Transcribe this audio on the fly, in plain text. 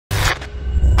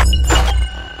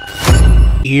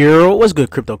Yo, what's good,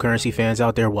 cryptocurrency fans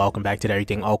out there? Welcome back to the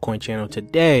Everything Altcoin channel.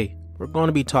 Today we're going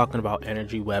to be talking about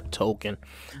Energy Web token.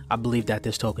 I believe that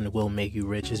this token will make you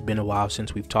rich. It's been a while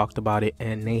since we've talked about it,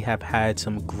 and they have had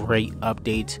some great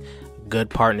updates,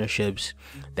 good partnerships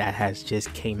that has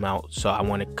just came out. So I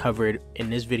want to cover it in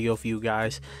this video for you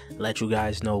guys, let you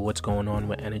guys know what's going on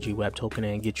with Energy Web token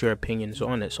and get your opinions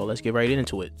on it. So let's get right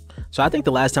into it. So I think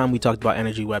the last time we talked about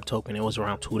Energy Web token, it was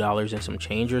around $2 and some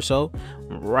change or so.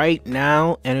 Right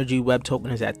now, Energy Web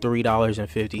token is at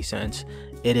 $3.50.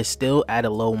 It is still at a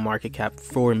low market cap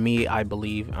for me. I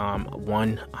believe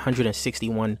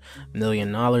 $161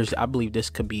 million. I believe this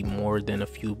could be more than a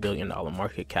few $billion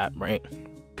market cap, right?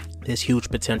 There's huge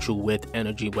potential with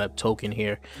Energy Web token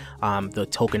here. The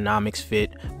tokenomics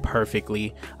fit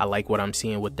perfectly. I like what I'm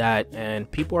seeing with that,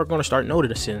 and people are going to start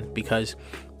noticing, because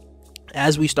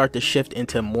as we start to shift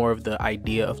into more of the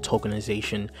idea of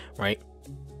tokenization, right,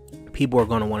 people are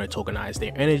going to want to tokenize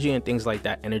their energy and things like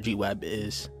that. Energy Web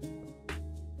is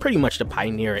pretty much the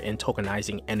pioneer in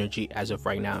tokenizing energy as of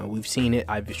right now, and we've seen it.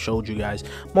 I've showed you guys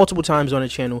multiple times on the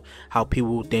channel how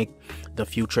people think the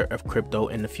future of crypto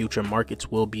and the future markets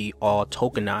will be all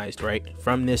tokenized, right?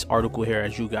 From this article here,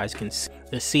 as you guys can see,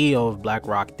 the CEO of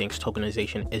BlackRock thinks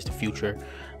tokenization is the future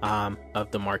of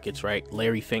the markets, right?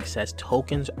 Larry Fink says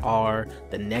tokens are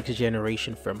the next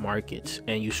generation for markets.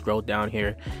 And you scroll down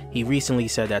here, he recently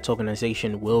said that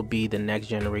tokenization will be the next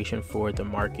generation for the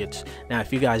markets. Now,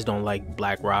 if you guys don't like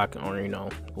BlackRock, or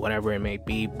whatever it may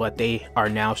be, but they are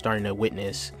now starting to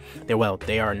witness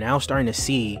they are now starting to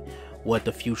see what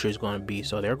the future is going to be,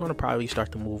 so they're going to probably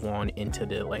start to move on into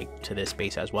the to this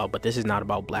space as well. But this is not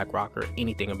about BlackRock or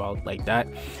anything about like that,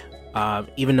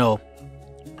 even though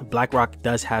BlackRock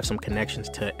does have some connections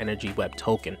to Energy Web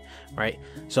token, right?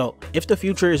 So if the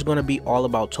future is going to be all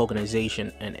about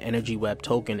tokenization and Energy Web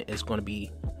token is going to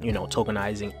be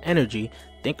tokenizing energy,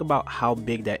 think about how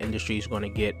big that industry is going to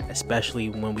get, especially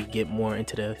when we get more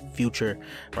into the future,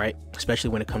 right? Especially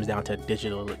when it comes down to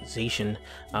digitalization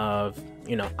of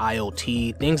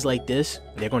IoT, things like this.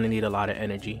 They're going to need a lot of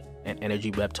energy, and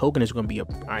Energy Web token is going to be a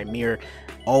premier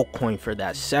altcoin for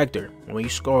that sector. When you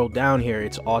scroll down here,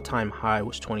 its all-time high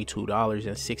was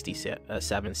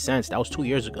 $22.67. That was 2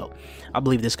 years ago. I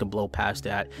believe this could blow past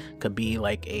that. Could be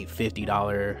like a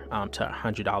 $50 to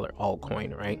 $100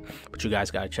 altcoin, right? But you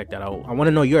guys got to check that out. I want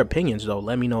to know your opinions though.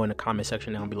 Let me know in the comment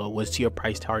section down below. What's your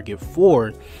price target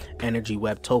for Energy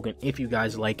Web token if you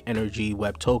guys like Energy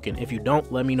Web token? If you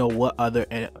don't, let me know what other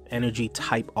energy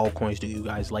type altcoins do you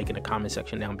guys like in the comment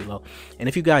section down below. And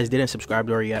if you guys didn't subscribe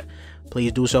to her yet,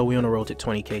 please do so. We're on the road to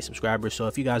 20k subscribers, so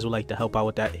if you guys would like to help out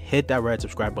with that, hit that red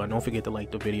subscribe button. Don't forget to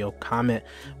like the video, comment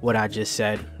what I just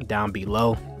said down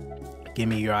below, give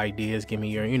me your ideas, give me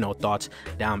your thoughts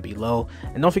down below,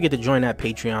 and don't forget to join that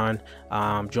Patreon,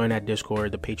 join that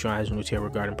Discord. The Patreon has news here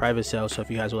regarding private sales, so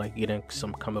if you guys would like getting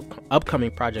some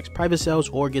upcoming projects private sales,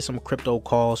 or get some crypto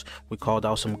calls, we called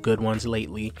out some good ones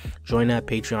lately, join that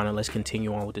Patreon, and let's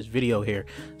continue on with this video here.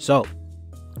 So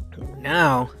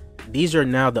now, these are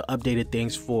now the updated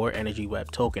things for Energy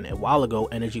Web token. A while ago,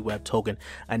 Energy Web token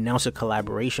announced a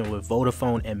collaboration with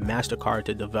Vodafone and MasterCard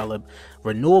to develop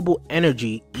renewable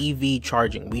energy EV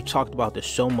charging. We talked about this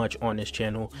so much on this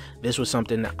channel. This was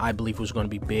something that I believe was going to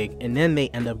be big, and then they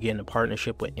end up getting a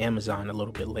partnership with Amazon a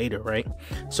little bit later, right?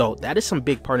 So that is some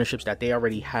big partnerships that they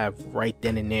already have right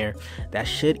then and there that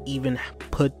should even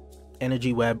put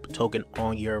Energy Web token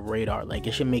on your radar. Like,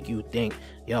 it should make you think,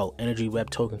 yo, Energy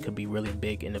Web token could be really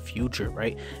big in the future,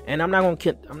 right? And I'm not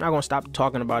gonna stop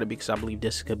talking about it, because I believe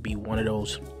this could be one of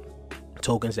those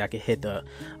tokens that could hit the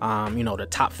the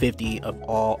top 50 of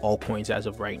all altcoins as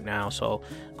of right now. So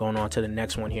going on to the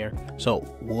next one here. So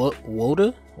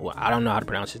Woda, well, I don't know how to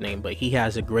pronounce his name, but he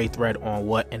has a great thread on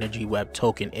what Energy Web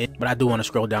token is. But I do want to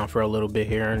scroll down for a little bit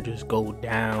here and just go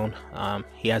down.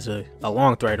 He has a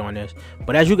long thread on this,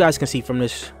 but as you guys can see from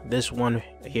this one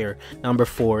here, number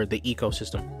 4, the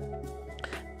ecosystem.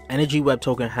 Energy Web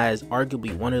token has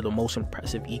arguably one of the most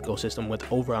impressive ecosystem, with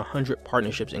over 100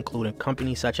 partnerships, including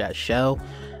companies such as Shell,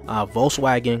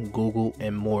 Volkswagen, Google,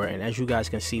 and more. And as you guys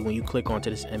can see, when you click onto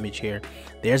this image here,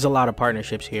 there's a lot of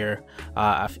partnerships here.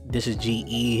 This is GE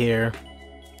here.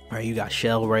 All right, you got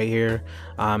Shell right here.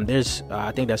 There's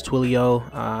I think that's Twilio.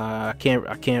 I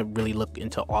can't really look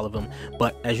into all of them,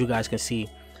 but as you guys can see,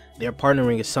 they're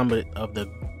partnering with some of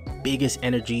the biggest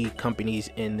energy companies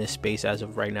in this space as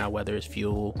of right now, whether it's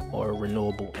fuel or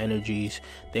renewable energies,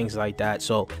 things like that.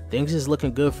 So things is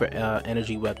looking good for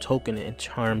Energy Web token in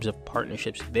terms of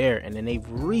partnerships there. And then they've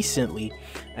recently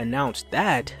announced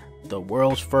that the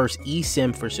world's first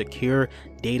eSIM for secure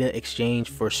data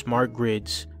exchange for smart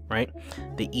grids, right?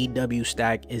 The EW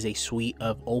stack is a suite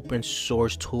of open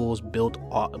source tools built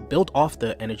off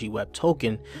the Energy Web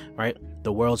token, right?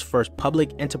 The world's first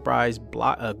public enterprise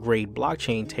grade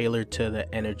blockchain tailored to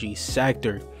the energy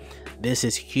sector. This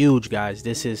is huge, guys.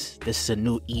 This is a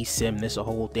new eSIM. This is a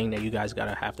whole thing that you guys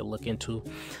gotta have to look into.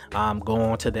 Go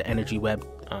on to the Energy Web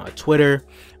Twitter,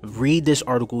 read this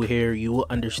article here. You will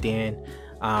understand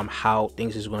how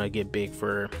things is going to get big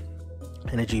for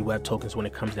Energy Web tokens when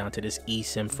it comes down to this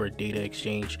eSIM for data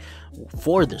exchange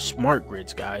for the smart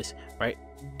grids, guys, right?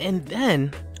 And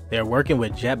then they're working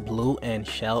with JetBlue and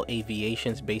Shell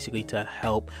Aviations basically to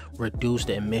help reduce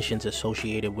the emissions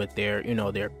associated with their,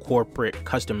 their corporate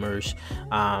customers,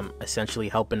 essentially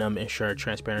helping them ensure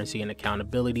transparency and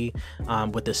accountability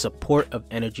with the support of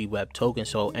Energy Web token.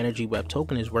 So Energy Web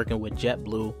token is working with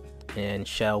JetBlue and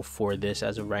Shell for this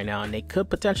as of right now, and they could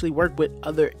potentially work with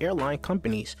other airline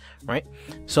companies, right?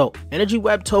 So Energy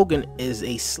Web token is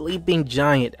a sleeping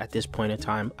giant at this point in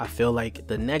time. I feel like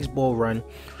the next bull run,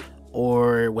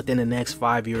 or within the next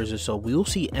 5 years or so, we'll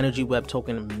see Energy Web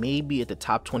token maybe at the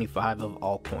top 25 of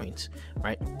altcoins,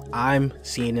 right? I'm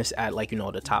seeing this at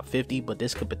the top 50, but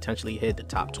this could potentially hit the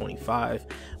top 25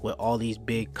 with all these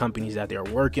big companies that they're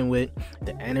working with,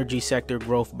 the energy sector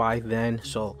growth by then.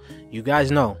 So you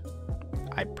guys know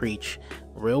I preach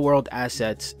real world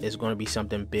assets is going to be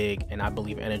something big, and I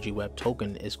believe Energy Web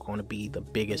token is going to be the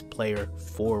biggest player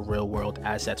for real world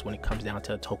assets when it comes down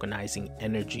to tokenizing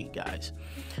energy, guys.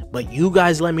 But you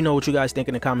guys let me know what you guys think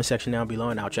in the comment section down below,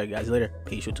 and I'll check you guys later.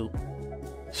 Peace, YouTube.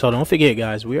 So don't forget,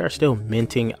 guys, we are still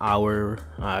minting our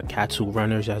Katsu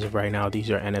runners as of right now.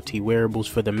 These are NFT wearables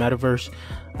for the metaverse.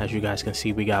 As you guys can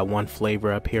see, we got one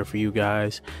flavor up here for you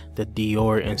guys, the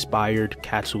Dior inspired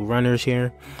Katsu runners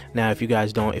here. Now, if you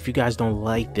guys don't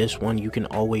like this one, you can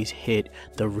always hit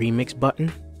the remix button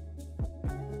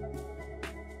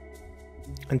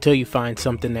until you find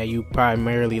something that you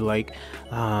primarily like.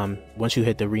 Once you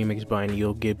hit the remix button,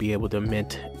 you'll be able to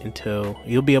remix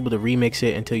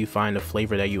it until you find a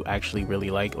flavor that you actually really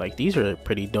like. Like, these are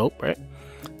pretty dope, right?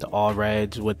 The all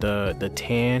reds with the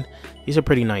tan, these are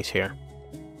pretty nice here.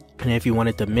 And if you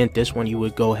wanted to mint this one, you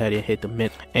would go ahead and hit the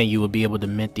mint, and you would be able to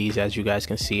mint these, as you guys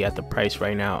can see, at the price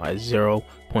right now at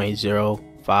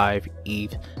 0.05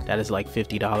 ETH. That is like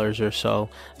 $50 or so.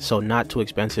 So not too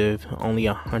expensive. Only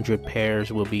 100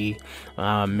 pairs will be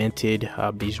minted.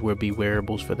 These will be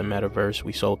wearables for the metaverse.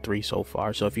 We sold 3 so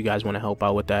far. So if you guys want to help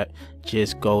out with that,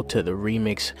 just go to the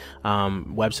Remix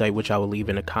website, which I will leave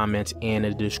in the comments and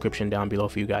in the description down below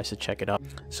for you guys to check it out.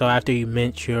 So after you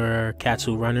mint your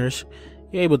Katsu runners,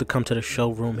 you're able to come to the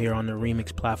showroom here on the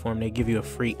Remix platform. They give you a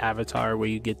free avatar where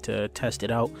you get to test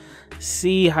it out,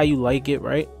 see how you like it,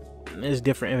 right? There's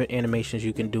different animations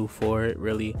you can do for it.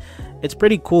 Really, it's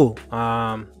pretty cool.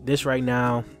 This right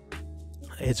now,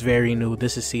 it's very new.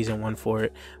 This is season 1 for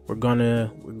it. We're gonna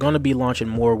be launching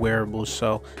more wearables,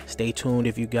 so stay tuned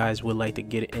if you guys would like to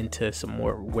get into some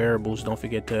more wearables. Don't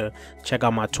forget to check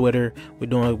out my Twitter. We're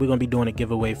gonna be doing a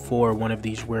giveaway for one of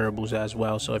these wearables as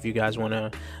well. So if you guys want to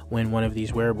win one of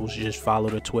these wearables, just follow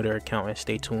the Twitter account and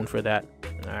stay tuned for that.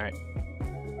 All right.